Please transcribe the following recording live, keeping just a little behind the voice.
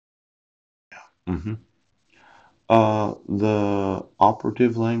hmm the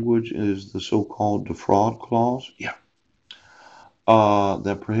operative language is the so-called defraud clause. Yeah.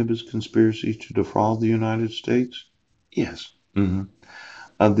 That prohibits conspiracies to defraud the United States. Yes.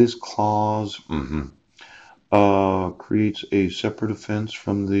 This clause creates a separate offense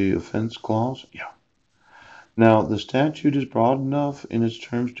from the offense clause. Yeah. Now, the statute is broad enough in its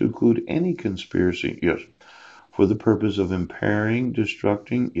terms to include any conspiracy, yes, for the purpose of impairing,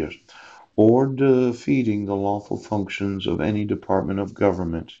 destructing, yes, or defeating the lawful functions of any department of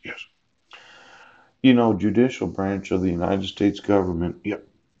government, yes. Judicial branch of the United States government, yep.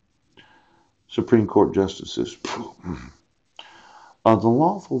 Supreme Court justices. The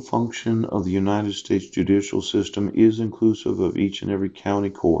lawful function of the United States judicial system is inclusive of each and every county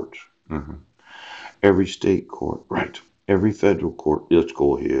court, every state court, right, every federal court. Let's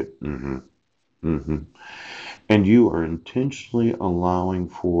go ahead. hmm And you are intentionally allowing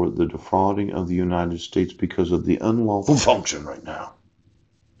for the defrauding of the United States because of the unlawful function right now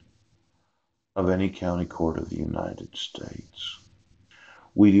of any county court of the United States.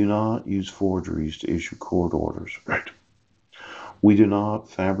 We do not use forgeries to issue court orders. Right. We do not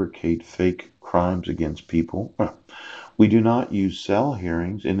fabricate fake crimes against people. We do not use cell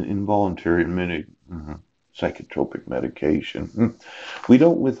hearings and involuntary psychotropic medication. We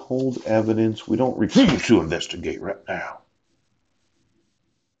don't withhold evidence. We don't refuse to investigate right now.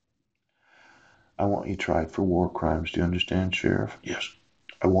 I want you tried for war crimes. Do you understand, Sheriff? Yes.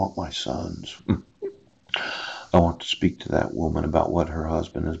 I want my sons. I want to speak to that woman about what her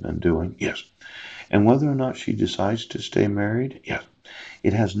husband has been doing. Yes. And whether or not she decides to stay married. Yes.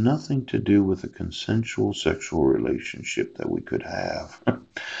 It has nothing to do with a consensual sexual relationship that we could have.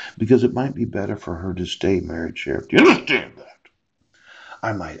 Because it might be better for her to stay married, Sheriff. Do you understand that?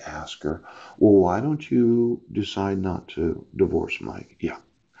 I might ask her, well, why don't you decide not to divorce Mike? Yeah.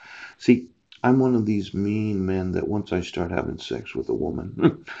 See, I'm one of these mean men that once I start having sex with a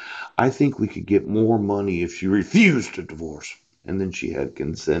woman, I think we could get more money if she refused to divorce. And then she had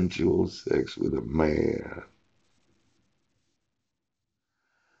consensual sex with a man.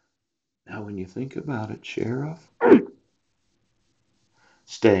 Now, when you think about it, Sheriff,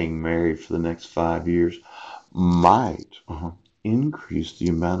 staying married for the next 5 years might increase the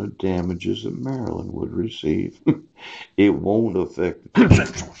amount of damages that Marilyn would receive. It won't affect the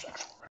consensual sex.